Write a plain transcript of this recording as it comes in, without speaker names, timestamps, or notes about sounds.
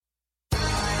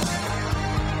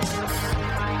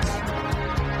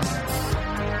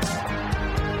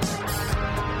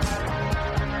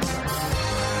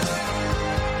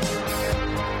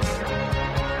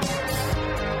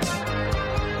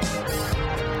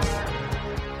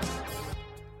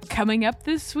Coming up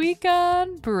this week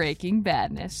on Breaking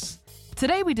Badness.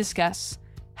 Today we discuss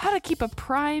how to keep a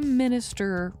prime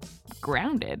minister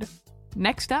grounded.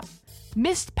 Next up,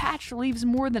 missed patch leaves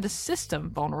more than a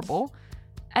system vulnerable.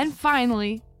 And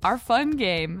finally, our fun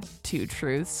game, Two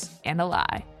Truths and a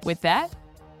Lie. With that,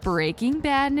 Breaking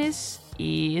Badness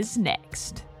is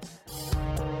next.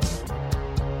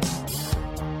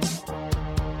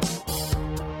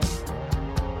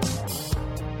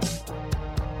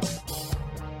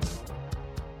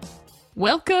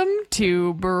 Welcome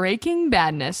to Breaking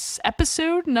Badness,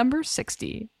 episode number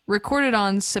 60, recorded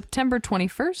on September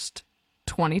 21st,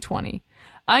 2020.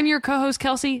 I'm your co-host,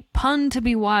 Kelsey, pun to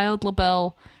be wild,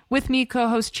 LaBelle. With me,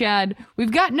 co-host Chad.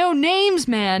 We've got no names,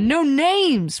 man. No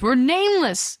names. We're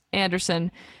nameless,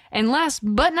 Anderson. And last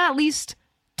but not least,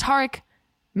 Tarek,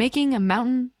 making a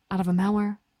mountain out of a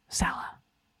malware, Salah.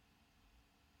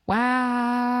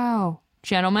 Wow.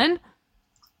 Gentlemen.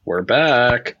 We're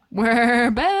back.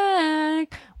 We're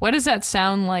back. What does that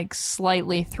sound like?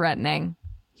 Slightly threatening.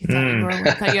 You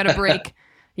thought you had a break.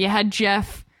 You had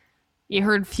Jeff. You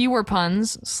heard fewer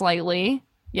puns, slightly.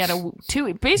 You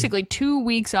had basically 2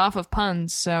 weeks off of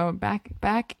puns, so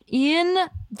back in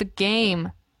the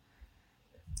game.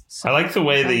 So, I like the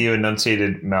way that you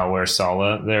enunciated malware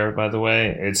Sala there, by the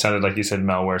way. It sounded like you said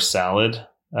malware salad,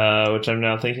 which I'm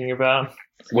now thinking about.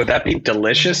 Would that be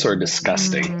delicious or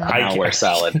disgusting? Malware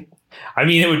salad. I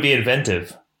mean, it would be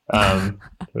inventive. I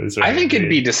think it'd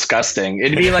be disgusting.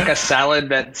 It'd be like a salad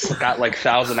that's got like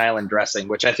Thousand Island dressing,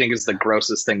 which I think is the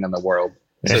grossest thing in the world.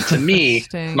 So to me,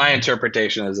 my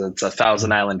interpretation is it's a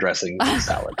Thousand Island dressing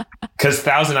salad. Because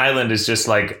Thousand Island is just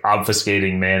like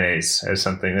obfuscating mayonnaise as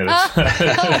something that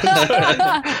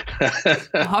is...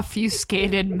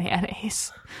 Obfuscated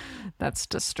mayonnaise. That's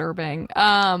disturbing.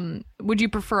 Would you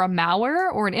prefer a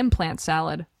malware or an implant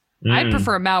salad? I'd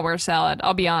prefer a malware salad.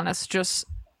 I'll be honest, just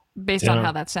based on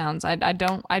how that sounds. I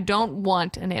don't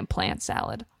want an implant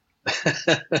salad.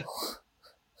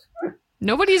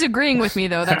 Nobody's agreeing with me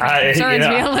though. That concerns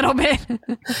me a little bit.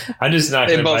 I'm just not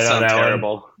going to bite on that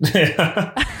terrible.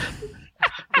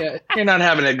 Yeah, you're not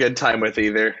having a good time with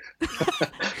either.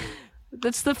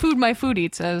 That's the food my food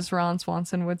eats, as Ron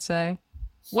Swanson would say.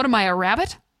 What am I, a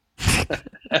rabbit?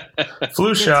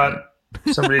 Flu shot.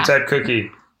 Somebody type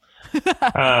cookie.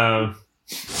 All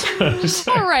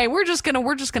right, we're just gonna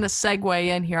segue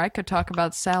in here. I could talk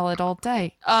about salad all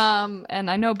day.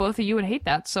 And I know both of you would hate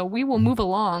that, so we will move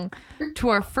along to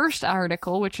our first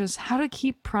article, which is how to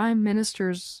keep prime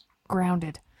ministers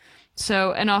grounded.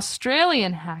 So, an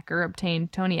Australian hacker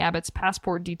obtained Tony Abbott's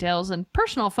passport details and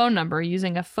personal phone number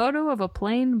using a photo of a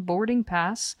plane boarding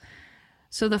pass.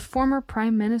 So the former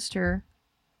prime minister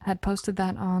had posted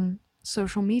that on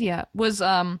social media.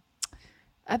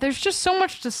 There's just so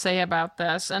much to say about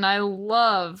this, and I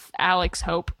love Alex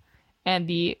Hope and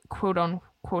the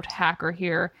quote-unquote hacker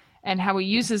here, and how he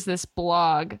uses this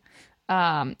blog.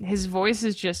 His voice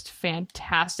is just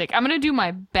fantastic. I'm going to do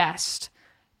my best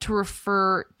to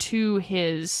refer to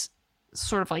his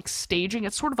sort of like staging.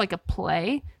 It's sort of like a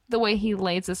play, the way he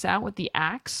lays this out with the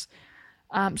acts.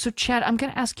 So, Chad, I'm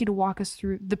going to ask you to walk us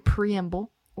through the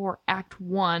preamble, or Act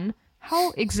 1.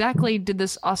 How exactly did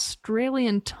this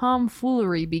Australian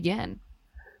tomfoolery begin?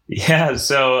 Yeah,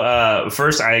 so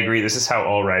first, I agree. This is how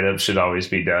all write-ups should always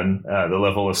be done. The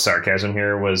level of sarcasm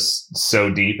here was so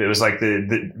deep. It was like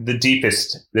the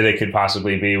deepest that it could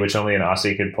possibly be, which only an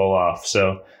Aussie could pull off.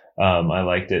 So I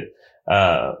liked it.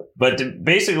 But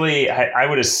basically, I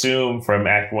would assume from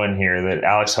Act 1 here that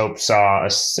Alex Hope saw a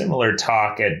similar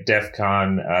talk at DEF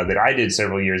CON that I did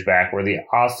several years back, where the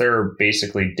author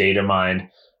basically data mined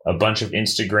a bunch of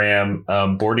Instagram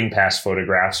boarding pass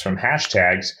photographs from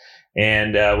hashtags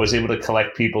and was able to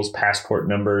collect people's passport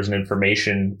numbers and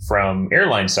information from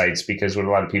airline sites, because what a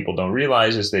lot of people don't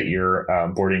realize is that your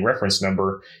boarding reference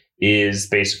number is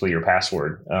basically your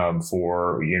password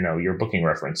for your booking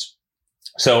reference.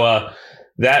 So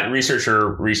that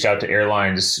researcher reached out to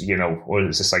airlines, what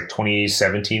is this, like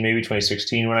 2017, maybe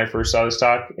 2016 when I first saw this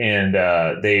talk, and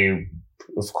they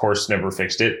of course never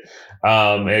fixed it.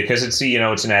 Because it's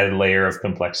an added layer of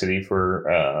complexity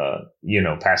for,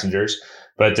 passengers.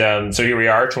 But so here we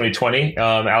are, 2020.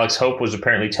 Alex Hope was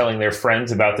apparently telling their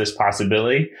friends about this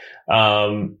possibility.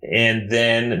 And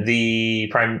then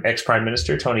the ex-prime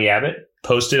minister, Tony Abbott,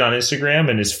 posted on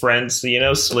Instagram, and his friends,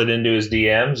 slid into his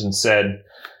DMs and said,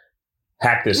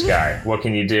 hack this guy. What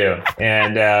can you do?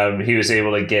 And he was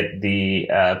able to get the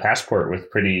passport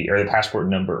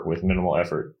number with minimal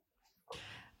effort.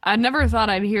 I never thought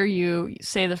I'd hear you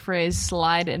say the phrase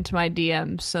 "slide into my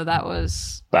DMs," so that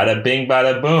was bada bing,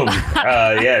 bada boom.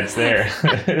 Yeah, it's there.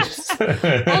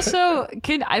 Also,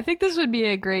 I think this would be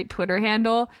a great Twitter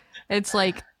handle. It's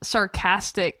like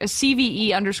sarcastic,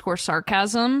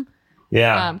 CVE_sarcasm.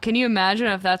 Yeah. Can you imagine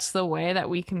if that's the way that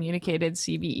we communicated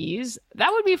CVEs? That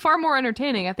would be far more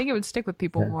entertaining. I think it would stick with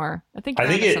people more. I think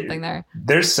something there.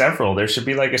 There's several. There should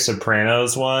be like a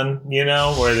Sopranos one,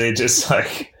 where they just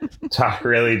like talk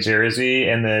really Jersey,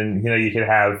 and then you could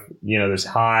have there's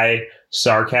high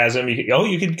sarcasm.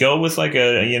 You could go with like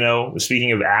a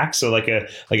speaking of acts, so like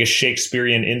a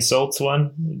Shakespearean insults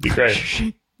one. It'd be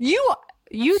great.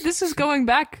 This is going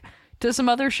back to some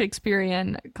other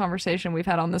Shakespearean conversation we've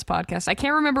had on this podcast. I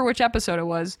can't remember which episode it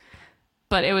was,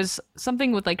 but it was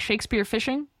something with like Shakespeare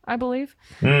fishing, I believe.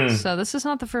 So this is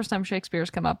not the first time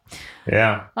Shakespeare's come up.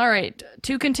 Yeah. All right.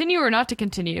 To continue or not to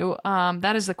continue,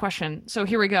 that is the question. So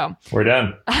here we go. We're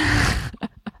done.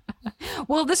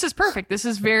 Well, this is perfect. This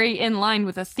is very in line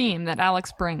with a theme that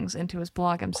Alex brings into his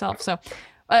blog himself. So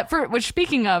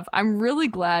speaking of, I'm really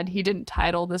glad he didn't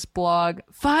title this blog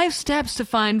 5 Steps to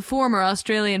Find Former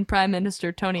Australian Prime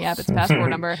Minister Tony Abbott's Passport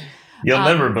Number. You'll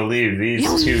never believe these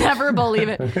two. You'll never believe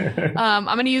it. I'm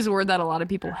going to use a word that a lot of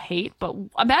people hate, but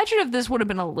imagine if this would have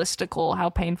been a listicle, how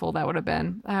painful that would have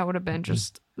been. That would have been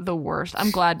just the worst.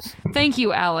 I'm glad. Thank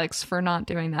you, Alex, for not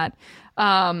doing that.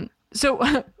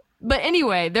 But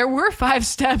anyway, there were 5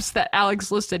 steps that Alex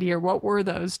listed here. What were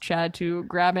those, Chad, to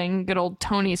grabbing good old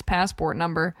Tony's passport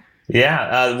number?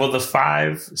 Yeah, well, the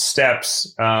 5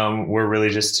 steps were really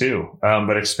just 2,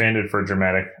 but expanded for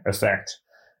dramatic effect.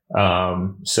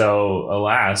 So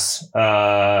alas,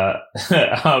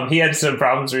 he had some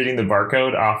problems reading the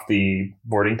barcode off the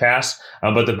boarding pass,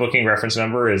 but the booking reference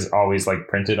number is always like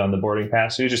printed on the boarding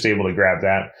pass. So you're just able to grab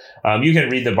that. You can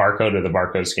read the barcode or the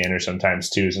barcode scanner sometimes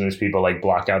too. Sometimes people like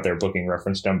block out their booking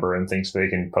reference number and think so they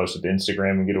can post it to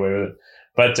Instagram and get away with it.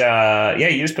 But,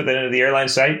 you just put that into the airline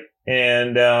site,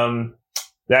 and,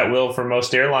 that will, for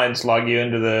most airlines, log you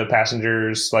into the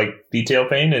passenger's like detail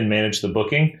pane and manage the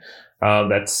booking.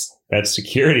 That's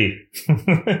security.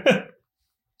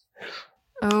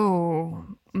 Oh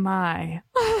my.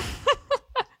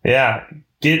 Yeah.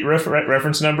 Get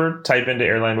reference number, type into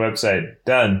airline website.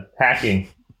 Done. Hacking.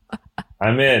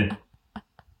 I'm in.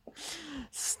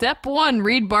 Step 1,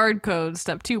 read barcode.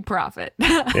 Step 2, profit.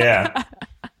 Yeah.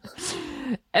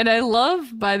 And I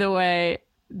love, by the way,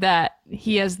 that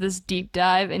he has this deep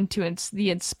dive into the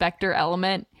inspector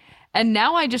element. And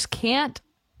now I just can't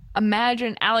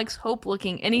imagine Alex Hope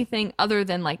looking anything other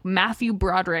than like Matthew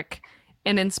Broderick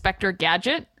in Inspector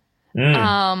Gadget,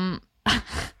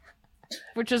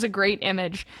 which is a great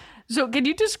image. So can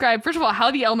you describe, first of all,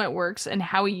 how the element works and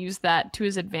how he used that to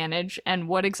his advantage, and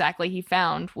what exactly he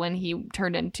found when he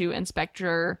turned into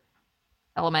Inspector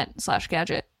Element /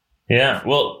 Gadget? Yeah,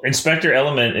 well, Inspector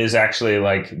Element is actually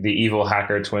like the evil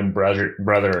hacker twin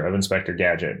brother of Inspector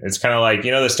Gadget. It's kind of like,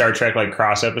 the Star Trek like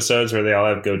cross episodes where they all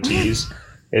have goatees.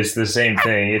 It's the same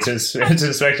thing. It's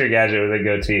Inspector Gadget with a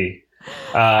goatee.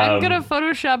 I'm going to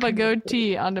Photoshop a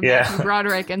goatee onto Matthew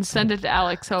Broderick and send it to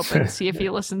Alex Hope and see if he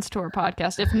listens to our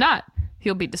podcast. If not,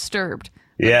 he'll be disturbed.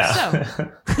 Yeah. So.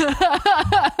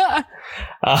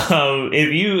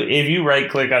 If you right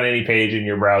click on any page in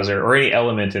your browser, or any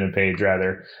element in a page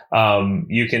rather,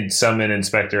 you can summon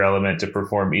Inspector Element to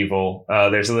perform evil.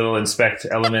 There's a little inspect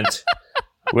element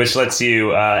which lets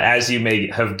you, as you may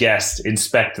have guessed,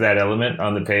 inspect that element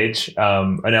on the page.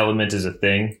 An element is a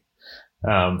thing,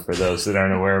 for those that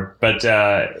aren't aware. But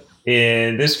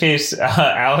in this case,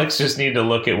 Alex just needed to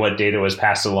look at what data was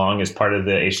passed along as part of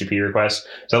the HTTP request.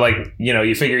 So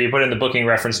you figure you put in the booking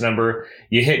reference number,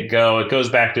 you hit go, it goes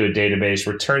back to a database,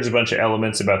 returns a bunch of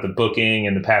elements about the booking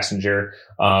and the passenger.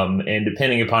 And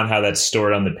depending upon how that's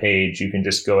stored on the page, you can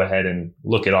just go ahead and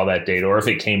look at all that data. Or if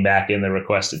it came back in the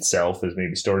request itself as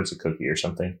maybe stored as a cookie or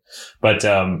something. But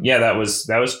that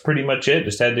was pretty much it.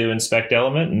 Just had to inspect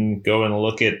element and go and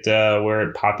look at where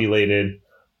it populated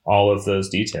all of those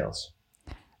details,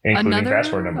 including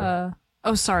passport number.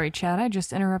 Sorry, Chad. I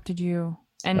just interrupted you.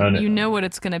 And you know what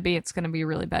it's going to be. It's going to be a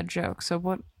really bad joke. So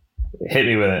what? Hit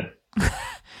me with it.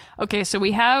 Okay, so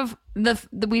we have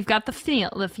we've got the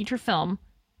feature film,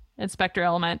 Inspector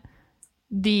Element.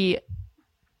 The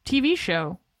TV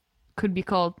show could be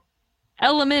called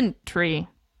Elementary.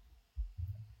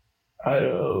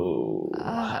 Oh.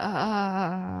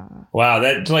 Wow,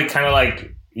 that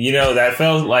that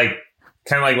felt like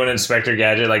kind of like when Inspector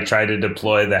Gadget tried to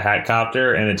deploy the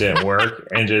Hatcopter and it didn't work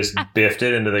and just biffed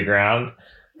it into the ground.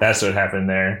 That's what happened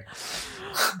there.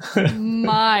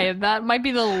 That might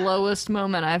be the lowest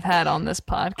moment I've had on this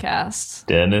podcast.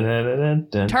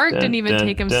 Tarek didn't even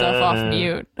take himself off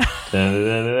mute. I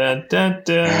know.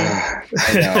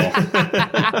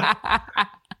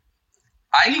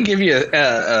 I can give you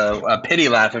a pity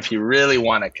laugh if you really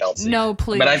want it, Kelsey. No,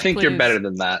 please. But I think you're better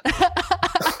than that.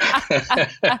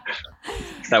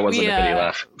 That wasn't a pity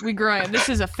laugh. This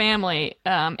is a family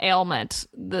ailment.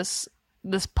 This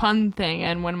pun thing,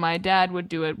 and when my dad would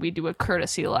do it, we do a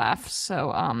courtesy laugh.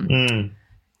 So,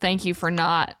 thank you for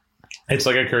not. It's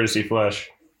like a courtesy flush.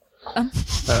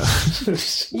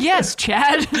 Yes,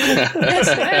 Chad. Yes,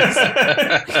 it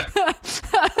is.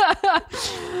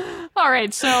 All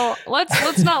right, so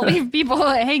let's not leave people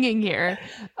hanging here.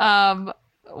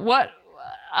 What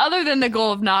other than the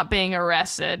goal of not being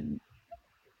arrested,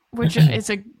 which is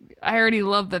I already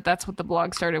love that that's what the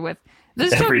blog started with.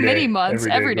 This took many months,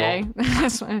 every day.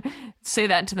 Say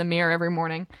that into the mirror every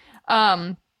morning.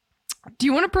 Do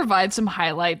you want to provide some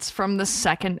highlights from the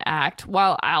second act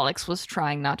while Alex was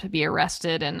trying not to be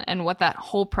arrested and what that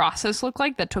whole process looked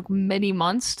like that took many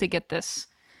months to get this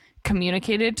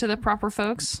communicated to the proper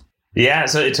folks? Yeah,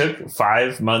 so it took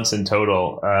 5 months in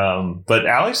total. But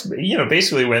Alex,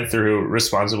 basically went through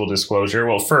responsible disclosure.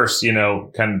 Well, first, kind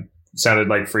of sounded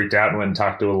like freaked out and went and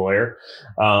talked to a lawyer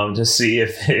to see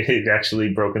if it actually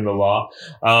broken the law.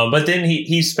 But then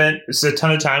he spent a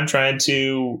ton of time trying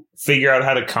to figure out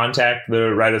how to contact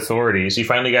the right authorities. He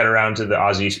finally got around to the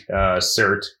Aussie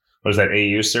CERT. What is that,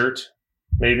 AU CERT?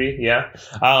 Maybe, yeah.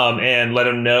 And let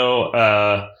him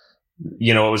know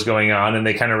what was going on, and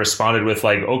they kind of responded with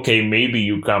like, okay, maybe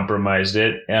you compromised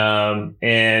it.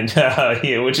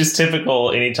 Which is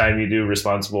typical anytime you do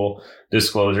responsible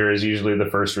disclosure. Is usually the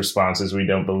first response is we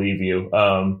don't believe you.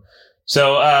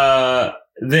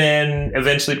 Then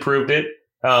eventually proved it,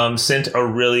 sent a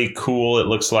really cool, it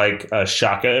looks like a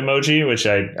Shaka emoji, which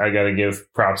I got to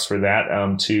give props for that,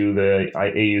 to the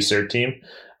AU CERT team.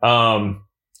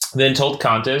 Then told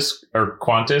Qantas,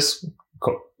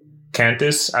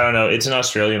 I don't know. It's an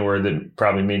Australian word that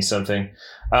probably means something.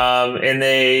 And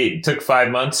they took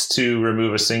 5 months to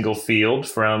remove a single field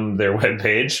from their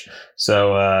webpage.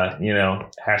 So,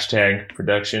 hashtag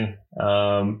production.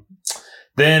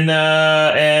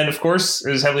 And of course,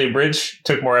 it was heavily abridged,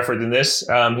 took more effort than this.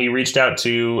 He reached out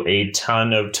to a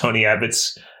ton of Tony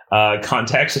Abbott's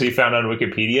contacts that he found on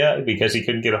Wikipedia because he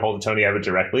couldn't get a hold of Tony Abbott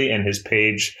directly, and his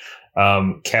page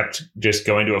kept just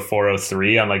going to a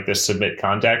 403 on like this submit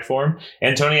contact form.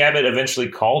 And Tony Abbott eventually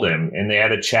called him and they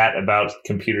had a chat about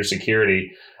computer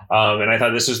security. And I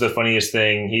thought this was the funniest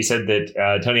thing. He said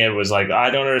that Tony Abbott was like, I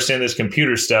don't understand this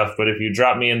computer stuff, but if you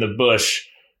drop me in the bush,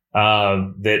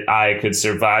 that I could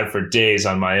survive for days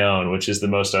on my own, which is the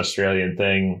most Australian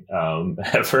thing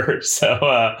ever.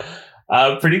 So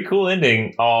pretty cool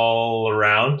ending all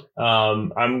around. I'm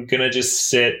going to just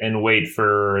sit and wait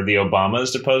for the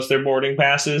Obamas to post their boarding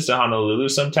passes to Honolulu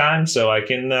sometime so I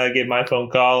can get my phone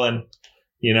call and,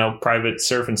 private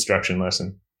surf instruction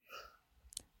lesson.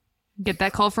 Get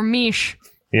that call from Mish.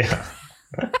 Yeah.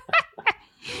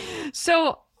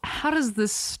 So how does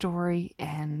this story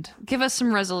end? Give us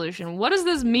some resolution. What does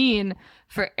this mean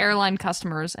for airline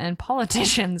customers and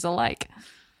politicians alike?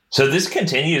 So this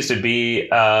continues to be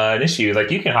an issue. Like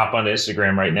you can hop on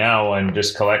Instagram right now and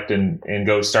just collect and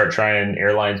go start trying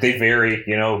airlines. They vary,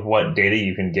 what data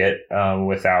you can get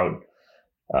without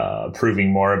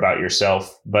proving more about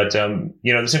yourself. But,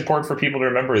 it's important for people to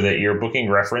remember that your booking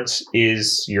reference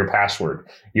is your password.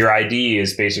 Your ID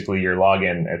is basically your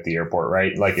login at the airport,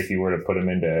 right? Like if you were to put them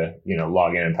into,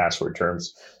 login and password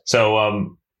terms.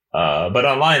 So, but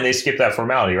online, they skip that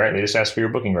formality, right? They just ask for your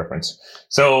booking reference.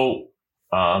 So,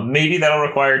 maybe that'll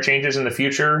require changes in the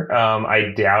future.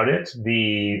 I doubt it.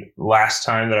 The last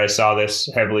time that I saw this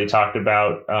heavily talked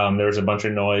about, there was a bunch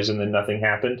of noise and then nothing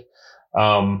happened.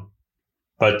 I'm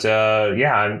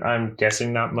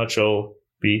guessing not much will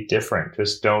be different.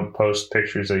 Just don't post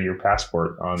pictures of your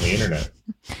passport on the internet.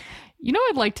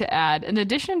 I'd like to add, in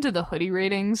addition to the hoodie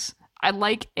ratings, I'd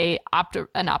like an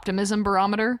optimism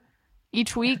barometer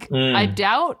each week. I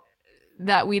doubt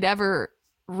that we'd ever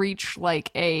reach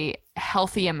like a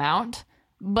healthy amount,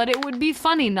 but it would be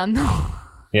funny nonetheless.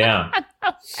 Yeah.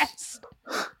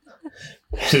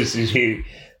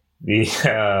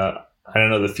 I don't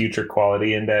know, the future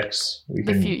quality index.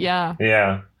 Yeah.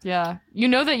 Yeah. Yeah. You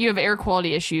know that you have air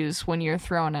quality issues when you're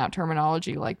throwing out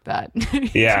terminology like that.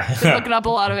 Yeah. Looking up a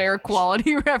lot of air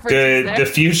quality references there.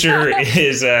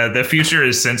 The future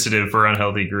is sensitive for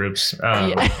unhealthy groups,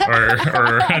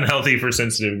 or unhealthy for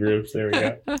sensitive groups. There we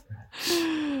go.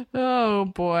 Oh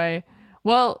boy.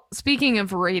 Well, speaking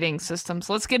of rating systems,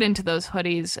 let's get into those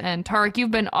hoodies. And Tarek,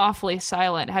 you've been awfully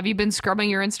silent. Have you been scrubbing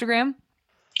your Instagram?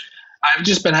 I've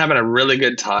just been having a really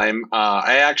good time.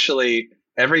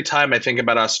 Every time I think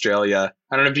about Australia,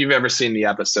 I don't know if you've ever seen the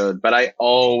episode, but I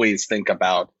always think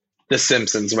about The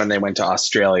Simpsons when they went to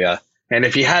Australia. And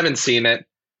if you haven't seen it,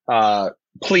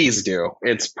 please do.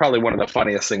 It's probably one of the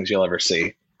funniest things you'll ever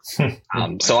see.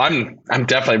 So I'm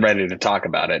definitely ready to talk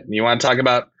about it. You want to talk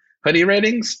about hoodie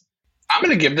ratings? I'm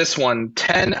going to give this one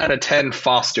 10 out of 10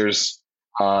 Fosters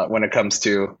when it comes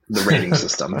to the rating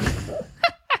system.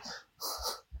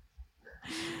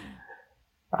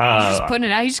 He's just putting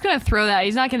it out. He's just going to throw that.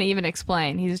 He's not going to even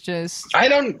explain. He's just.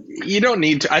 You don't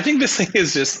need to. I think this thing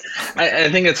is just, I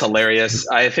think it's hilarious.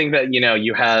 I think that,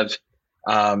 you have,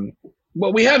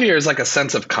 what we have here is like a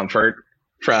sense of comfort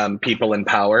from people in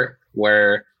power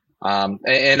where,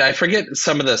 and I forget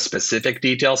some of the specific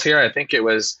details here. I think it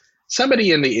was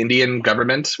somebody in the Indian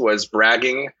government was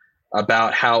bragging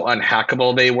about how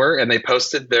unhackable they were, and they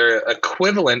posted their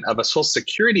equivalent of a social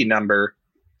security number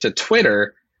to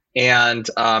Twitter. And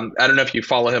I don't know if you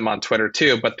follow him on Twitter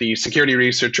too, but the security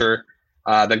researcher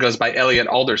that goes by Elliot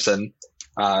Alderson,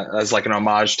 as like an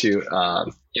homage to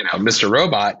Mr.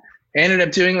 Robot, ended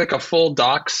up doing like a full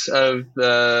docs of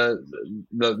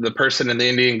the person in the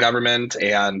Indian government,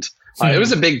 and it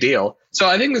was a big deal. So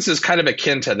I think this is kind of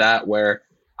akin to that, where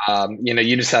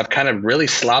you just have kind of really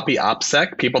sloppy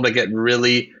OPSEC, people that get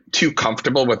really too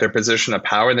comfortable with their position of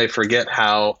power, and they forget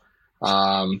how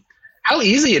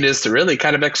easy it is to really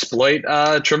kind of exploit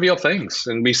trivial things.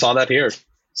 And we saw that here.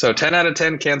 So 10 out of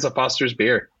 10 cans of Foster's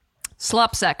beer.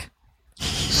 Slopsec.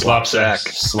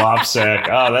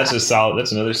 Oh,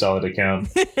 that's another solid account.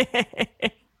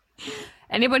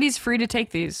 Anybody's free to take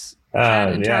these.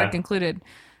 Chad and Tarek included.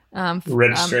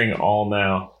 Registering all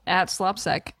now. At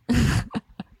Slopsec.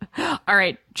 All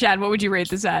right, Chad, what would you rate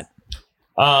this at?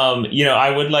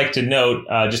 I would like to note,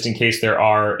 just in case there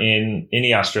are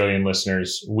any Australian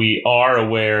listeners, we are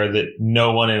aware that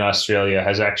no one in Australia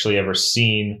has actually ever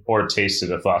seen or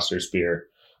tasted a Foster's beer.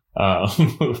 But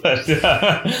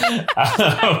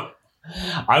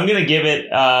I'm going to give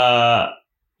it, I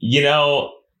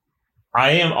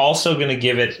am also going to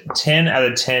give it 10 out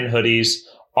of 10 hoodies.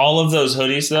 All of those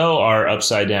hoodies, though, are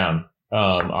upside down,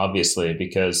 obviously,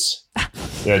 because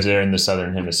they're in the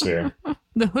Southern Hemisphere.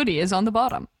 The hoodie is on the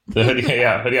bottom. The hoodie,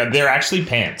 they're actually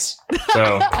pants.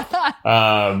 So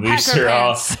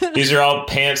these are all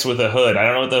pants with a hood. I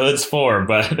don't know what the hood's for,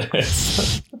 but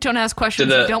don't ask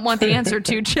questions you don't want the answer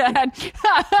to, Chad.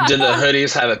 Do the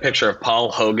hoodies have a picture of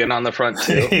Paul Hogan on the front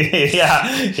too?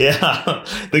 Yeah.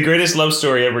 The greatest love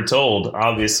story ever told,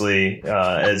 obviously,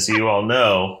 as you all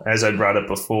know, as I brought up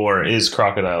before, is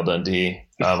Crocodile Dundee.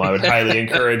 I would highly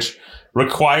encourage.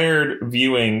 Required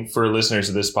viewing for listeners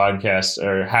of this podcast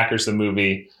are Hackers the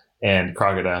Movie and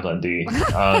Crocodile Dundee.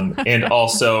 And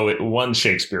also one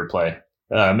Shakespeare play.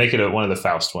 Make it one of the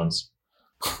Faust ones.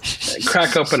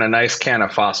 Crack open a nice can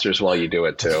of Foster's while you do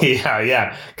it, too.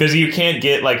 Yeah. Because you can't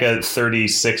get like a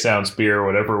 36-ounce beer or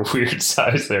whatever weird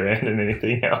size they're in and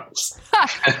anything else.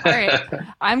 All right.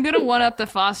 I'm going to one-up the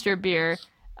Foster beer.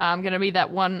 I'm going to be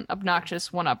that one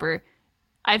obnoxious one-upper.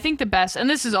 I think the best, and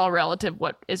this is all relative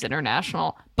what is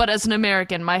international, but as an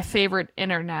American, my favorite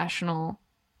international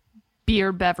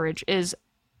beer beverage is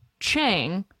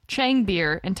Chang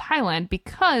beer in Thailand,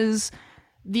 because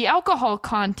the alcohol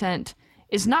content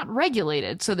is not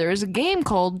regulated. So there is a game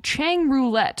called Chang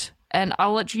Roulette, and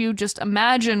I'll let you just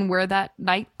imagine where that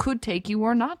night could take you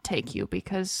or not take you,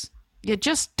 because you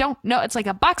just don't know. It's like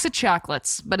a box of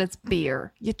chocolates, but it's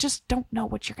beer. You just don't know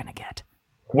what you're going to get.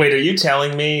 Wait, are you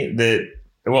telling me that...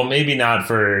 Well, maybe not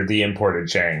for the imported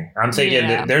Chang. I'm thinking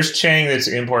that there's Chang that's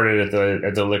imported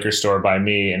at the liquor store by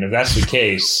me, and if that's the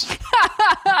case,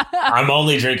 I'm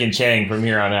only drinking Chang from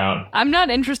here on out. I'm not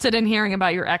interested in hearing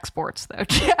about your exports, though.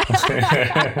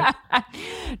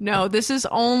 No, this is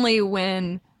only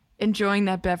when enjoying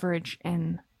that beverage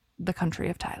in the country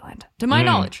of Thailand, to my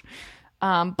knowledge.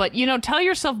 But, tell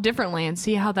yourself differently and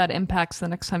see how that impacts the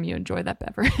next time you enjoy that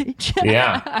beverage.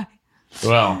 Yeah.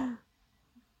 Well...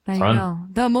 There you go.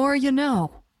 The more you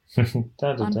know.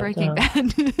 On Breaking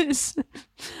Bad News.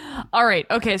 All right.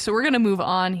 Okay, so we're going to move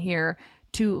on here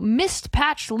to missed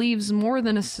patch leaves more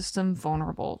than a system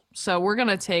vulnerable. So we're going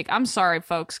to take... I'm sorry,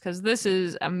 folks, because this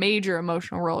is a major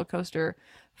emotional roller coaster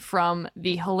from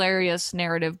the hilarious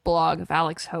narrative blog of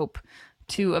Alex Hope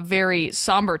to a very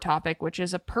somber topic, which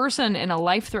is a person in a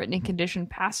life-threatening condition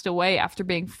passed away after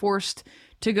being forced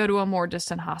to go to a more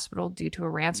distant hospital due to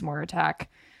a ransomware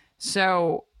attack.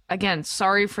 So... Again,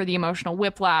 sorry for the emotional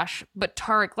whiplash, but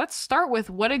Tarek, let's start with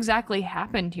what exactly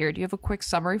happened here. Do you have a quick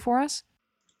summary for us?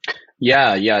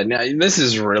 Yeah, yeah. No, this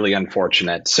is really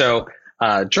unfortunate. So,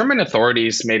 German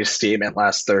authorities made a statement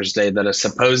last Thursday that a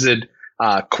supposed,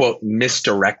 quote,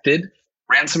 misdirected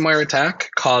ransomware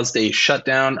attack caused a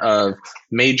shutdown of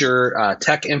major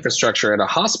tech infrastructure at a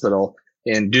hospital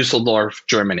in Dusseldorf,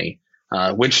 Germany,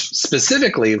 which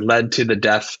specifically led to the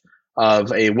death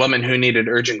of a woman who needed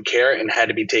urgent care and had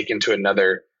to be taken to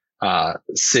another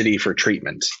city for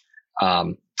treatment.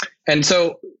 And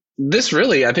so this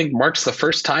really, I think, marks the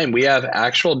first time we have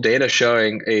actual data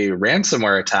showing a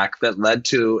ransomware attack that led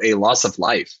to a loss of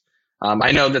life.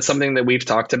 I know that's something that we've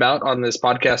talked about on this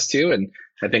podcast too, and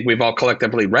I think we've all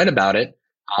collectively read about it,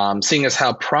 seeing as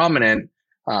how prominent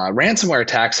ransomware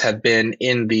attacks have been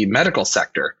in the medical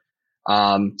sector.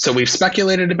 So we've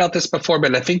speculated about this before,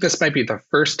 but I think this might be the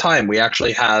first time we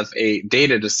actually have a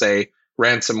data to say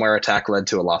ransomware attack led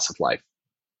to a loss of life.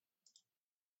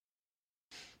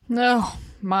 No.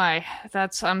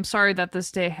 I'm sorry that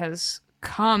this day has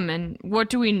come. And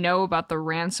what do we know about the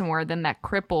ransomware then that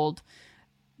crippled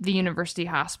the university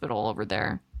hospital over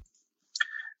there?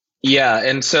 Yeah,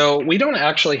 and so we don't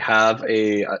actually have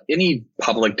any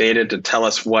public data to tell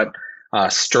us what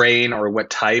strain or what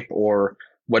type or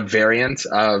what variant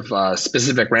of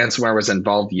specific ransomware was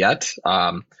involved yet.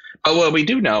 But what we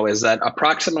do know is that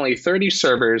approximately 30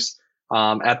 servers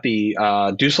at the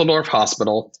Dusseldorf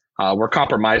hospital were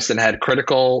compromised and had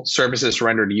critical services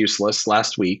rendered useless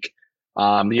last week.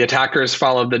 The attackers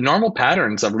followed the normal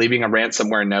patterns of leaving a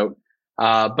ransomware note,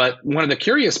 but one of the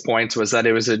curious points was that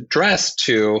it was addressed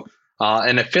to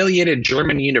an affiliated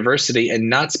German university and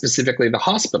not specifically the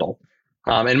hospital.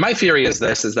 And my theory is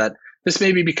that this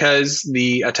may be because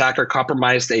the attacker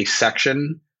compromised a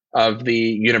section of the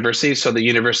university. So the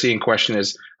university in question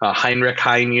is Heinrich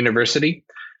Heine University.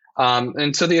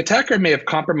 And so the attacker may have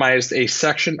compromised a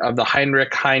section of the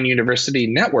Heinrich Heine University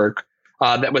network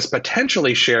that was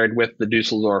potentially shared with the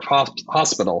Dusseldorf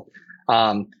hospital.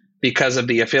 Because of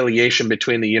the affiliation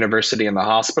between the university and the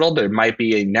hospital, there might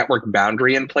be a network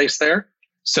boundary in place there.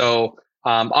 So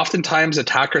oftentimes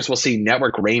attackers will see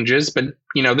network ranges, but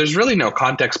there's really no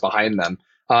context behind them.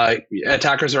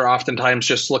 Attackers are oftentimes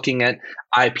just looking at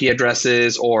IP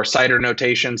addresses or CIDR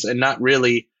notations and not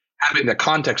really having the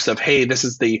context of, hey, this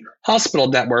is the hospital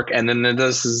network, and then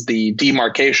this is the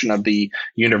demarcation of the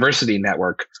university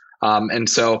network. And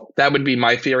so that would be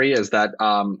my theory, is that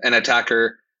an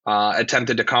attacker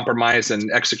attempted to compromise and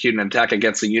execute an attack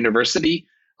against the university,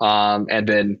 and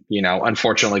then,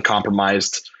 unfortunately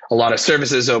compromised a lot of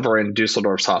services over in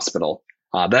Dusseldorf's hospital.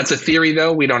 That's a theory,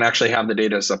 though. We don't actually have the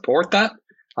data to support that.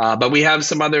 But we have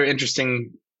some other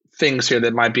interesting things here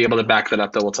that might be able to back that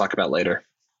up that we'll talk about later.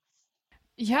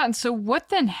 Yeah, and so what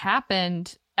then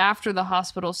happened after the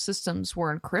hospital systems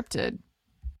were encrypted?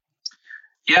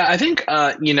 Yeah, I think,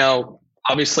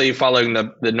 obviously following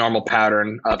the normal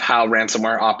pattern of how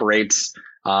ransomware operates,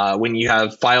 when you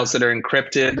have files that are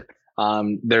encrypted,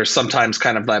 there's sometimes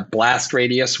kind of that blast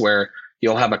radius where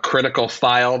you'll have a critical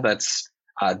file that's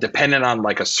dependent on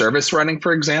like a service running,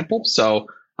 for example. So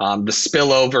the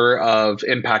spillover of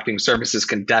impacting services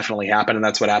can definitely happen, and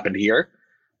that's what happened here.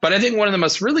 But I think one of the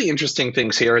most really interesting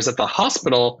things here is that the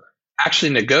hospital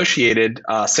actually negotiated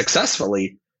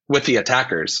successfully with the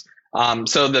attackers.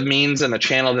 So the means and the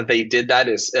channel that they did that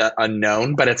is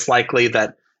unknown, but it's likely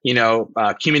that,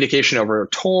 communication over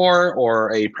Tor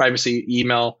or a privacy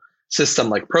email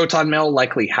system like ProtonMail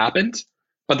likely happened.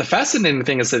 But the fascinating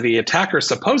thing is that the attackers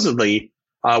supposedly,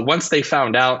 once they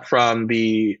found out from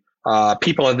the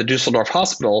people at the Dusseldorf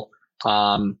hospital,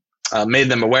 made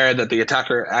them aware that the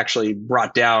attacker actually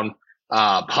brought down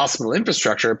hospital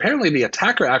infrastructure. Apparently, the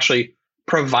attacker actually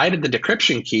provided the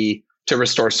decryption key to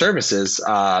restore services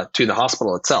to the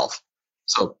hospital itself.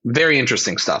 So very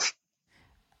interesting stuff.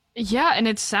 Yeah, and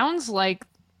it sounds like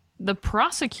the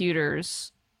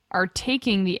prosecutors are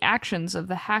taking the actions of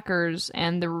the hackers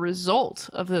and the result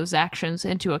of those actions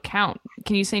into account.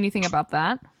 Can you say anything about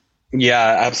that?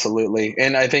 Yeah, absolutely.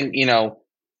 And I think, you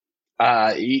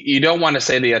don't want to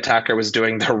say the attacker was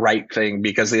doing the right thing,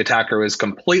 because the attacker was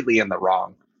completely in the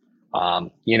wrong,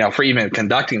 for even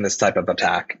conducting this type of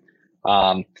attack.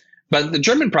 But the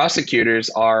German prosecutors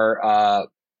are,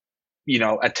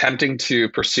 attempting to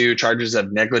pursue charges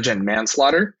of negligent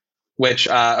manslaughter, which,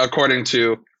 according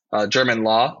to German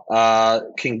law,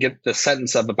 can get the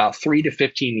sentence of about 3 to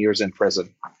 15 years in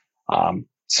prison.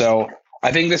 So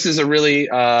I think this is a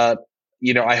really, I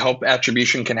hope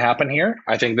attribution can happen here.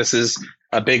 I think this is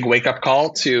a big wake-up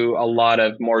call to a lot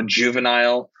of more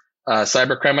juvenile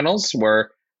cyber criminals,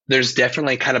 where there's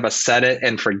definitely kind of a set it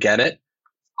and forget it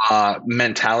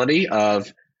mentality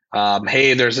of,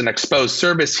 hey, there's an exposed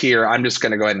service here, I'm just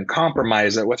going to go ahead and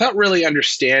compromise it without really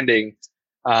understanding,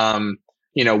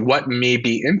 what may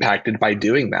be impacted by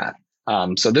doing that.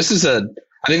 So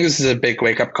I think this is a big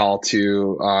wake up call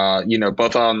to,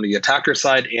 both on the attacker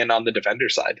side and on the defender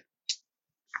side.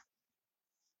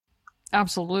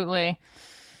 Absolutely.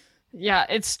 Yeah,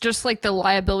 it's just like the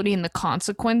liability and the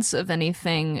consequence of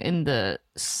anything in the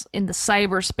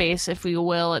cyberspace, if we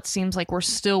will. It seems like we're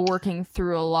still working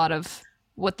through a lot of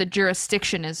what the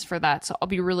jurisdiction is for that. So I'll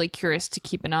be really curious to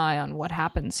keep an eye on what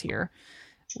happens here,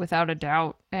 without a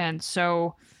doubt. And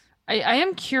so I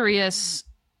am curious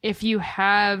if you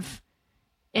have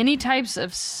any types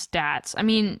of stats. I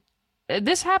mean,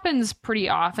 this happens pretty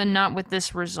often, not with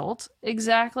this result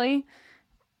exactly,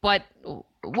 but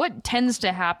what tends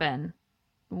to happen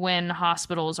when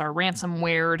hospitals are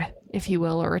ransomwared, if you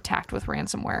will, or attacked with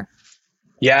ransomware?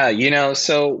 Yeah,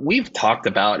 so we've talked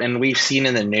about and we've seen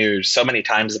in the news so many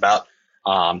times about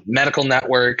medical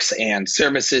networks and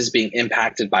services being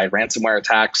impacted by ransomware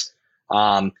attacks.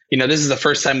 This is the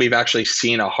first time we've actually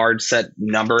seen a hard set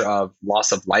number of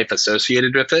loss of life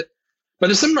associated with it. But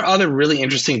there's some other really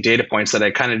interesting data points that I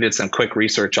kind of did some quick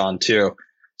research on too.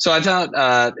 So I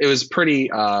thought it was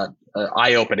pretty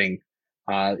eye-opening.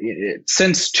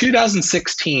 Since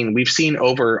 2016, we've seen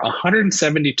over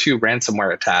 172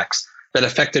 ransomware attacks that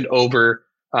affected over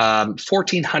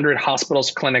 1,400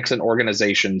 hospitals, clinics, and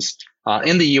organizations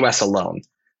in the U.S. alone,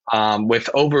 with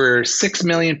over 6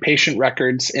 million patient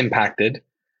records impacted.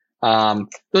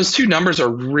 Those two numbers are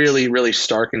really, really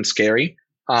stark and scary.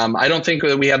 I don't think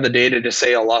that we have the data to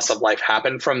say a loss of life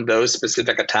happened from those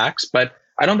specific attacks, but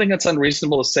I don't think it's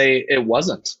unreasonable to say it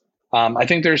wasn't. I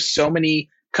think there's so many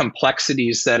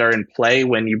complexities that are in play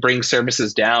when you bring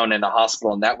services down in a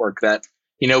hospital network that,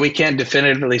 we can't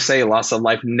definitively say loss of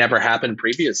life never happened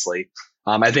previously.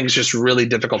 I think it's just really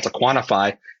difficult to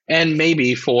quantify. And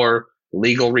maybe for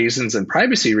legal reasons and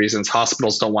privacy reasons,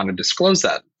 hospitals don't want to disclose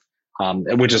that,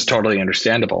 which is totally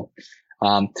understandable.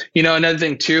 Another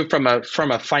thing too, from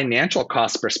a financial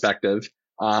cost perspective,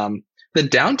 the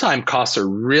downtime costs are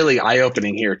really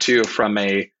eye-opening here too. From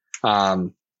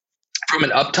an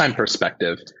uptime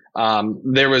perspective,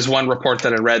 there was one report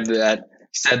that I read that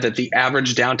said that the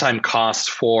average downtime cost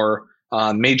for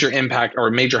major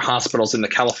hospitals in the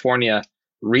California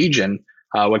region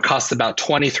would cost about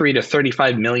 $23 to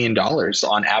 $35 million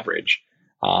on average.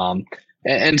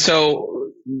 And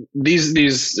so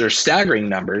these are staggering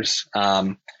numbers.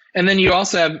 And then you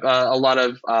also have a lot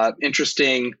of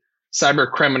interesting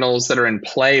cyber criminals that are in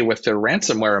play with their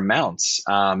ransomware amounts.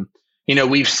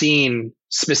 We've seen,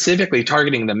 specifically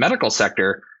targeting the medical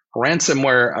sector,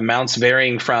 ransomware amounts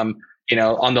varying from,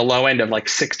 on the low end of like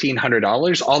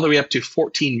 $1,600 all the way up to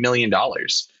 $14 million.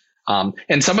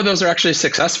 And some of those are actually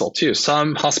successful too.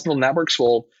 Some hospital networks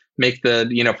will make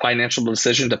the financial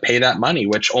decision to pay that money,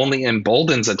 which only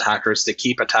emboldens attackers to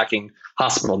keep attacking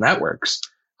hospital networks.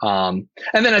 And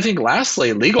then I think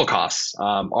lastly, legal costs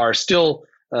are still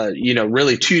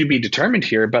really to be determined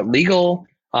here. But legal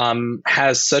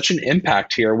has such an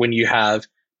impact here when you have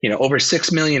over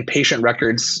 6 million patient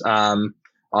records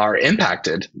are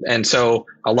impacted. And so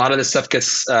a lot of this stuff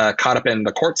gets caught up in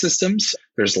the court systems.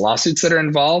 There's lawsuits that are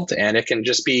involved, and it can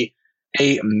just be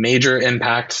a major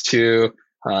impact to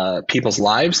people's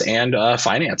lives and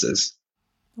finances.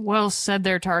 Well said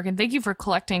there, Tarek. Thank you for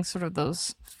collecting sort of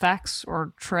those facts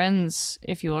or trends,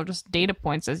 if you will, just data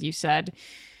points, as you said.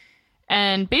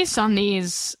 And based on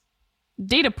these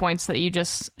data points that you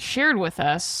just shared with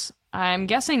us, I'm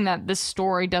guessing that this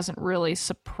story doesn't really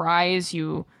surprise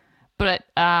you. But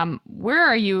where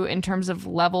are you in terms of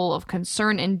level of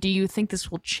concern, and do you think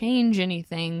this will change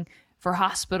anything for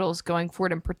hospitals going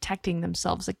forward and protecting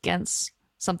themselves against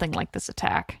something like this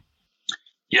attack?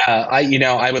 Yeah,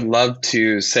 I would love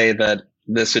to say that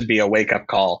this would be a wake-up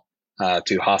call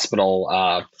to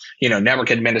hospital,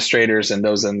 network administrators and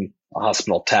those in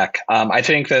hospital tech. I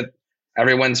think that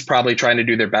everyone's probably trying to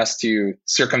do their best to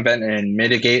circumvent and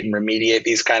mitigate and remediate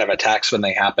these kind of attacks when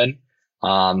they happen.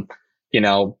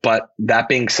 But that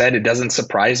being said, it doesn't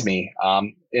surprise me.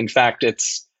 In fact,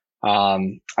 it's,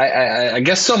 I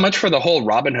guess so much for the whole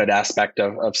Robin Hood aspect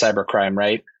of cybercrime,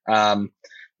 right?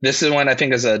 This is one I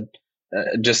think is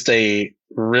just a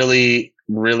really,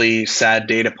 really sad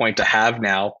data point to have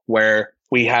now, where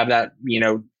we have that,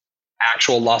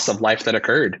 actual loss of life that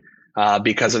occurred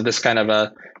because of this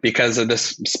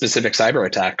specific cyber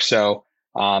attack. So,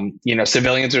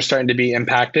 civilians are starting to be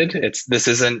impacted. This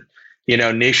isn't,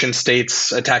 nation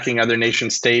states attacking other nation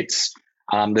states.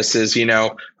 This is,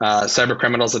 cyber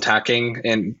criminals attacking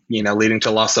and, leading to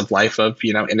loss of life of,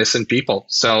 innocent people.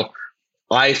 So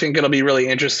I think it'll be really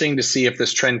interesting to see if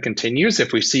this trend continues,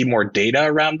 if we see more data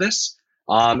around this,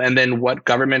 and then what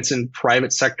governments and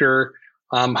private sector,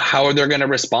 how they're going to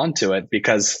respond to it,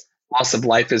 because loss of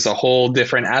life is a whole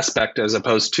different aspect as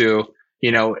opposed to,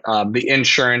 the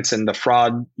insurance and the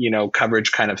fraud,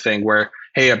 coverage kind of thing where,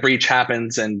 hey, a breach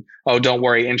happens and, oh, don't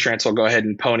worry, insurance will go ahead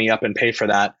and pony up and pay for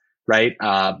that. Right.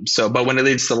 But when it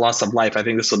leads to loss of life, I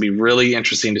think this will be really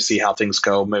interesting to see how things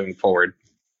go moving forward.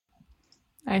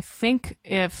 I think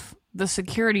if the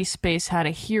security space had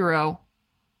a hero,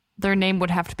 their name would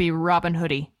have to be Robin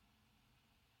Hoodie.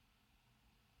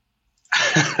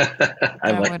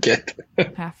 I like it.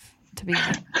 Have to be.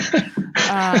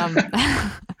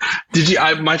 Did you?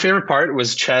 My favorite part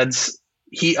was Chad's.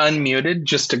 He unmuted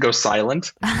just to go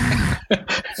silent.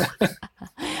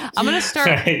 I'm gonna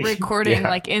start recording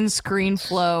like in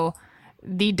ScreenFlow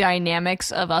the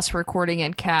dynamics of us recording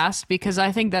in Cast, because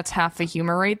I think that's half the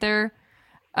humor right there.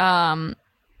 As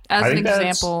an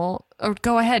example, or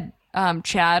go ahead,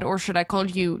 Chad, or should I call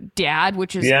you Dad,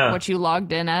 which is what you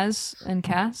logged in as in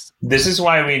Cast? This is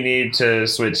why we need to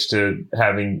switch to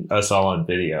having us all on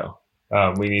video.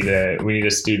 We need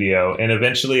a studio and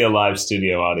eventually a live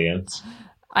studio audience.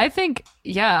 I think,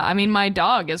 my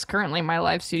dog is currently my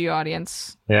live studio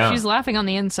audience. Yeah. She's laughing on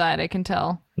the inside, I can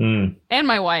tell. And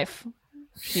my wife.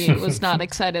 She was not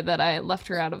excited that I left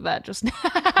her out of that just now.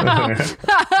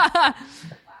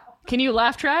 Can you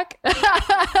laugh track?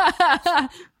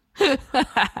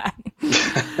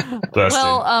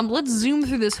 Well, let's zoom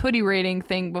through this hoodie rating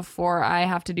thing before I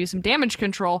have to do some damage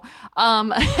control.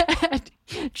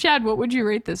 Chad, what would you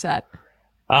rate this at?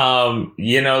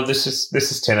 This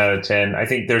is 10 out of 10. I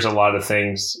think there's a lot of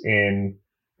things in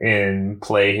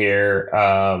play here.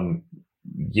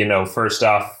 First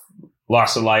off,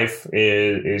 loss of life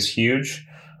is huge.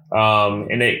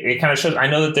 And it kind of shows, I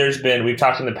know that we've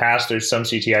talked in the past, there's some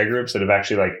CTI groups that have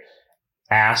actually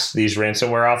asked these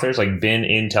ransomware authors, been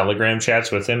in Telegram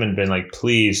chats with them and been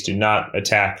please do not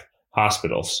attack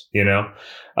hospitals, and,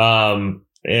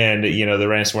 the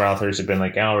ransomware authors have been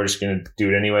we're just going to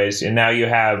do it anyways. And now you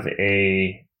have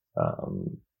a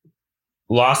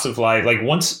loss of life.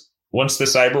 Once the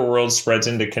cyber world spreads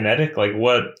into kinetic,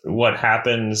 what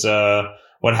happens?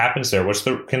 What happens there?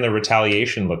 Can the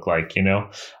retaliation look like? And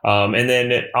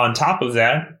then on top of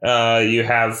that, you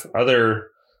have other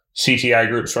CTI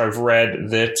groups where I've read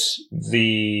that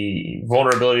the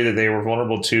vulnerability that they were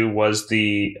vulnerable to was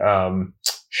the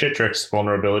Citrix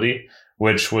vulnerability,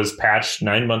 which was patched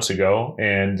 9 months ago,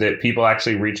 and that people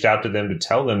actually reached out to them to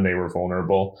tell them they were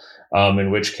vulnerable.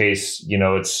 In which case,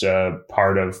 it's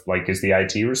part of is the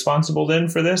IT responsible then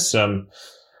for this?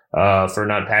 For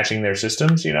not patching their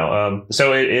systems,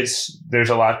 so there's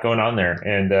a lot going on there,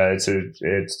 and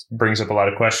it brings up a lot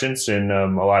of questions, and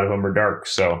a lot of them are dark.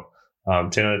 So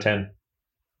 10 out of 10.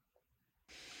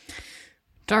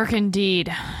 Dark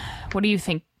indeed. What do you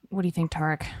think? What do you think,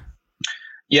 Tarek?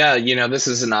 Yeah, this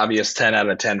is an obvious 10 out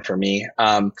of 10 for me.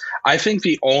 I think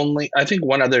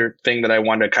one other thing that I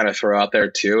wanted to kind of throw out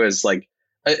there too is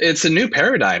it's a new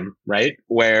paradigm, right?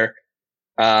 Where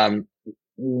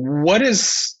what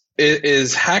is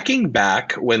hacking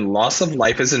back when loss of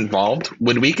life is involved?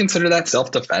 Would we consider that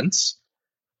self-defense?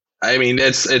 I mean,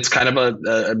 it's kind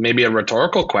of maybe a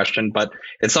rhetorical question, but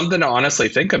it's something to honestly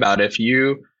think about. If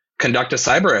you conduct a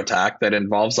cyber attack that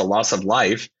involves a loss of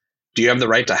life, do you have the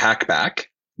right to hack back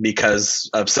because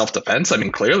of self-defense? I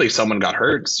mean, clearly someone got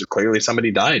hurt. So clearly somebody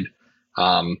died.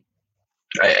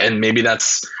 And maybe I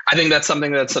think that's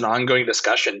something that's an ongoing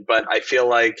discussion, but I feel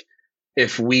like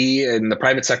if we in the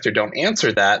private sector don't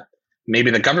answer that, maybe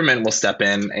the government will step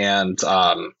in and,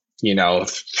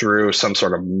 through some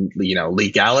sort of,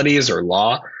 legalities or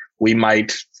law, we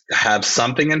might have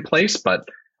something in place, but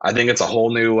I think it's a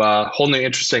whole new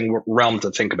interesting realm to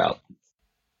think about.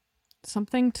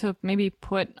 Something to maybe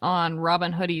put on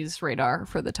Robin Hoodie's radar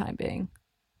for the time being,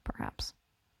 perhaps.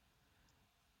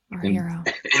 Our hero.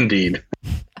 Indeed.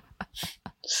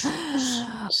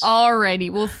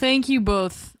 Alrighty. Well, thank you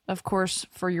both, of course,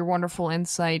 for your wonderful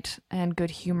insight and good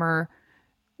humor.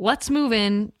 Let's move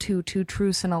in to Two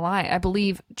Truths and a Lie. I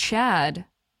believe Chad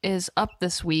is up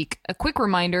this week. A quick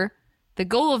reminder, the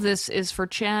goal of this is for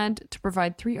Chad to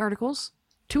provide 3 articles,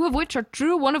 2 of which are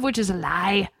true, 1 of which is a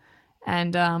lie.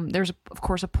 And there's, of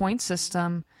course, a point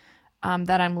system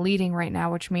that I'm leading right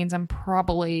now, which means I'm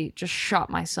probably just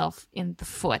shot myself in the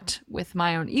foot with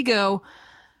my own ego.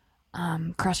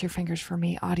 Cross your fingers for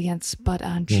me, audience. But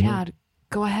Chad,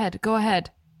 go ahead.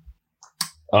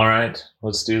 All right,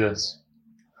 let's do this.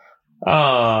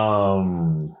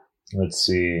 Let's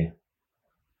see.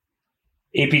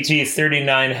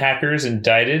 APT-39 hackers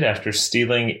indicted after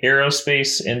stealing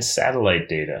aerospace and satellite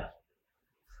data.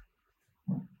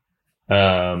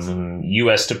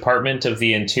 U.S. Department of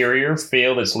the Interior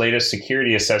failed its latest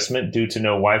security assessment due to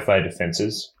no Wi-Fi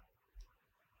defenses.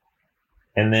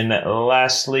 And then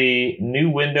lastly, new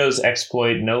Windows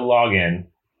exploit named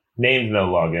No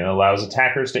Login, allows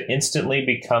attackers to instantly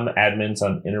become admins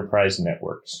on enterprise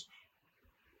networks.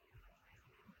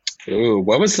 Ooh,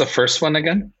 what was the first one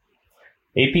again?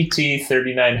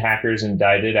 APT-39 hackers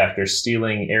indicted after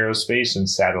stealing aerospace and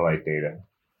satellite data.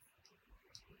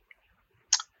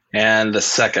 And the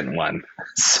second one,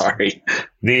 sorry.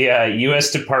 The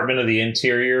U.S. Department of the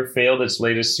Interior failed its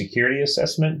latest security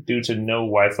assessment due to no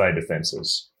Wi-Fi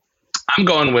defenses. I'm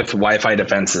going with Wi-Fi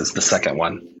defenses, the second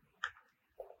one.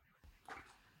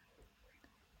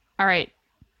 All right,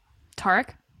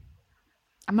 Tarek,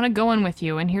 I'm going to go in with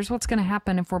you, and here's what's going to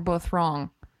happen if we're both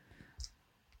wrong.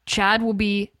 Chad will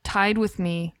be tied with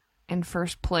me in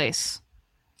first place.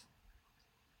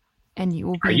 And you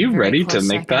will be Are you ready to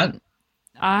make second. that?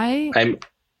 I'm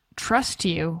trust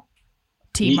you,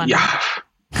 T Money. Yeah,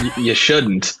 you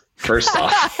shouldn't. First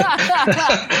off,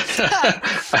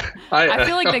 I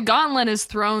feel like the gauntlet is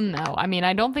thrown, though. I mean,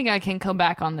 I don't think I can come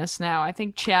back on this now. I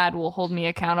think Chad will hold me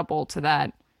accountable to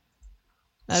that.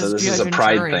 So this is a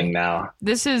pride thing now.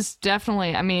 This is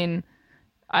definitely. I mean,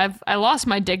 I lost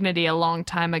my dignity a long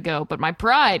time ago, but my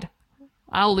pride,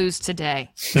 I'll lose today.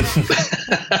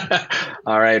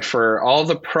 All right, for all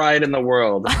the pride in the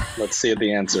world, let's see what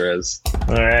the answer is.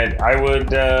 All right, I would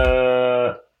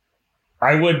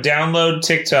download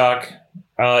TikTok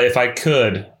if I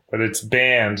could, but it's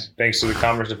banned thanks to the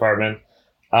Commerce Department,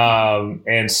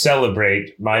 and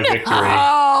celebrate my victory.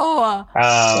 Oh,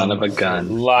 son of a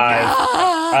gun! Live.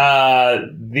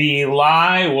 The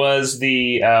lie was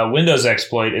the Windows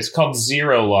exploit. It's called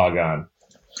Zero Logon.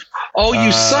 Oh,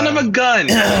 you son of a gun!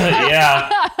 Yeah.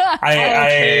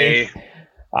 Okay.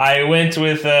 I went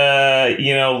with,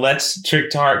 let's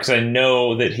trick Tarek because I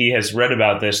know that he has read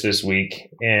about this week.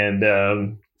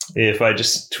 And if I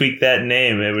just tweak that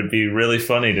name, it would be really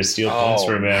funny to steal points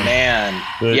from him. Man.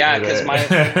 Yeah, because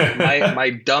my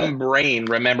dumb brain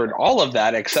remembered all of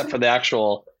that except for the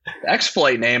actual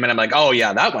exploit name. And I'm like, oh,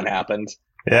 yeah, that one happened.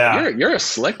 Yeah. You're a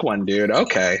slick one, dude.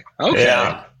 Okay.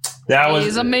 Yeah.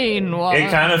 He's a mean one. It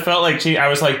kind of felt like I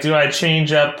was like, do I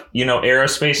change up,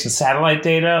 aerospace and satellite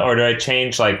data, or do I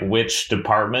change like which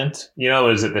department?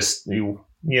 Is it this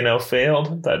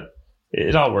failed? But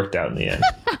it all worked out in the end.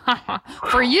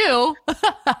 For you.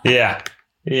 Yeah.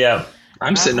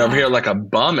 I'm sitting over here like a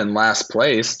bum in last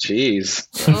place. Jeez.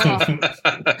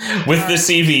 With the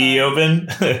CVE open.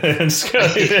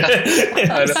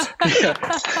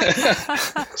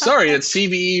 Sorry, it's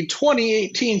CVE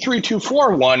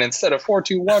 2018-3241 instead of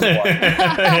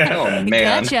 4211. Oh,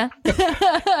 man. Gotcha.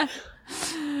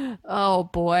 Oh,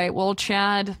 boy. Well,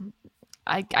 Chad,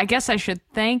 I guess I should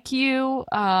thank you.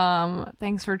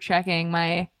 Thanks for checking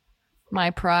my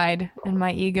pride and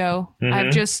my ego. Mm-hmm.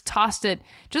 I've just tossed it.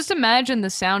 Just imagine the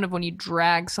sound of when you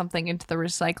drag something into the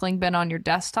recycling bin on your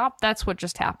desktop. That's what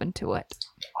just happened to it.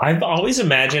 I've always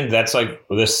imagined that's like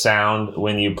the sound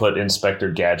when you put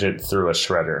Inspector Gadget through a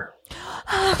shredder.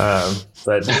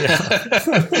 But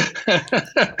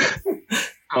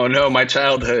oh no, my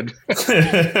childhood.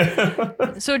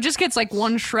 So it just gets like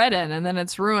one shred in and then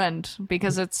it's ruined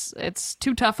because it's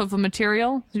too tough of a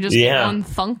material. You just get one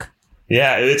thunk.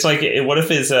 Yeah, it's like, what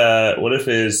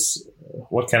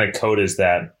kind of coat is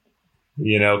that?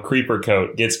 Creeper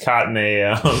coat gets caught in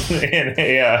a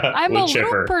I'm a chipper.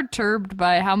 little perturbed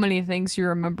by how many things you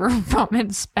remember from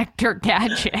Inspector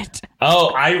Gadget.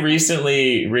 Oh, I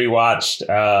recently rewatched,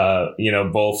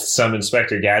 both some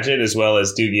Inspector Gadget as well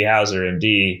as Doogie Howser,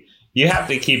 MD. You have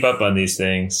to keep up on these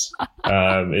things.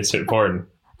 It's important.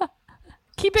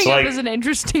 Keeping up is an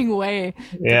interesting way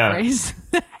to phrase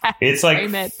that. It's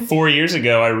like 4 years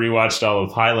ago, I rewatched all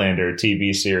of Highlander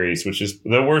TV series, which is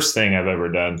the worst thing I've ever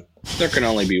done. There can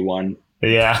only be one.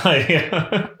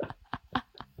 Yeah.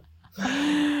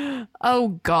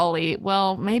 Oh golly.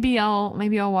 Well, maybe I'll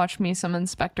watch me some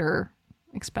Inspector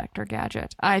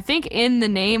Gadget. I think in the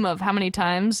name of how many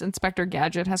times Inspector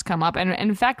Gadget has come up, and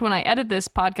in fact, when I edit this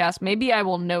podcast, maybe I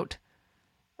will note.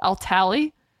 I'll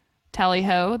tally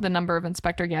ho the number of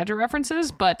Inspector Gadget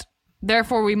references, but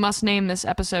therefore we must name this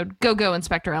episode Go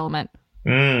Inspector Element.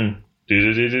 Don't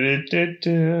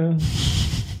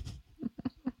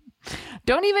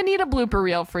even need a blooper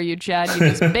reel for you, Chad. You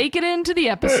just bake it into the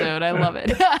episode. I love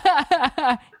it.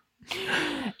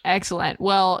 Excellent.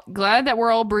 Well, glad that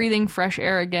we're all breathing fresh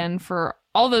air again for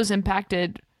all those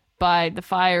impacted by the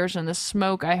fires and the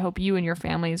smoke. I hope you and your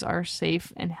families are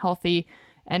safe and healthy.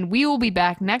 And we will be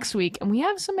back next week, and we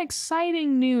have some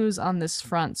exciting news on this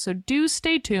front, so do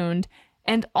stay tuned.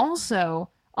 And also,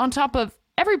 on top of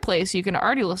every place you can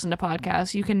already listen to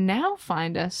podcasts, you can now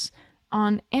find us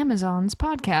on Amazon's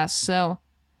podcast. So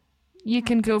you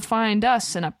can go find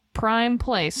us in a prime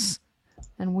place,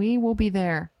 and we will be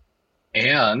there.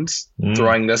 And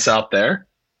throwing this out there,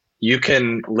 you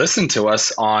can listen to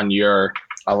us on your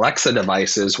Alexa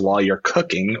devices while you're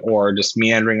cooking or just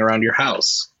meandering around your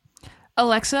house.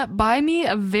 Alexa, buy me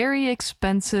a very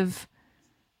expensive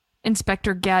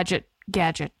Inspector Gadget.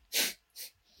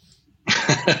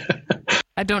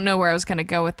 I don't know where I was going to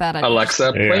go with that.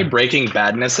 Alexa, play Breaking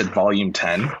Badness at volume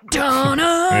 10. No.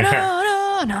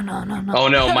 Oh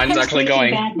no, mine's actually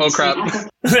going. Oh crap.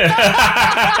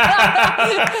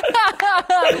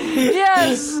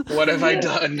 Yes. What have I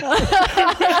done?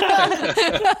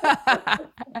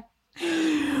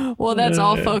 Well, that's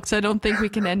all, folks. I don't think we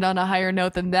can end on a higher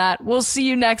note than that. We'll see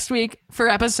you next week for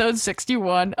episode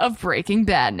 61 of Breaking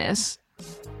Badness.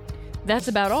 That's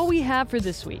about all we have for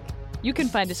this week. You can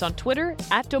find us on Twitter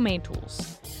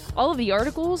 @DomainTools. All of the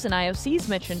articles and IOCs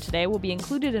mentioned today will be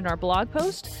included in our blog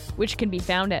post, which can be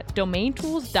found at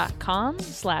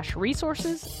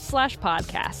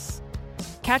domaintools.com/resources/podcasts.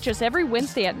 Catch us every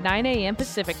Wednesday at 9 a.m.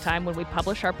 Pacific time when we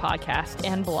publish our podcast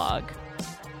and blog.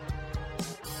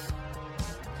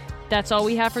 That's all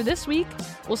we have for this week.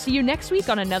 We'll see you next week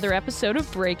on another episode of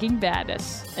Breaking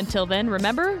Badness. Until then,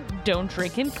 remember, don't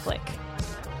drink and click.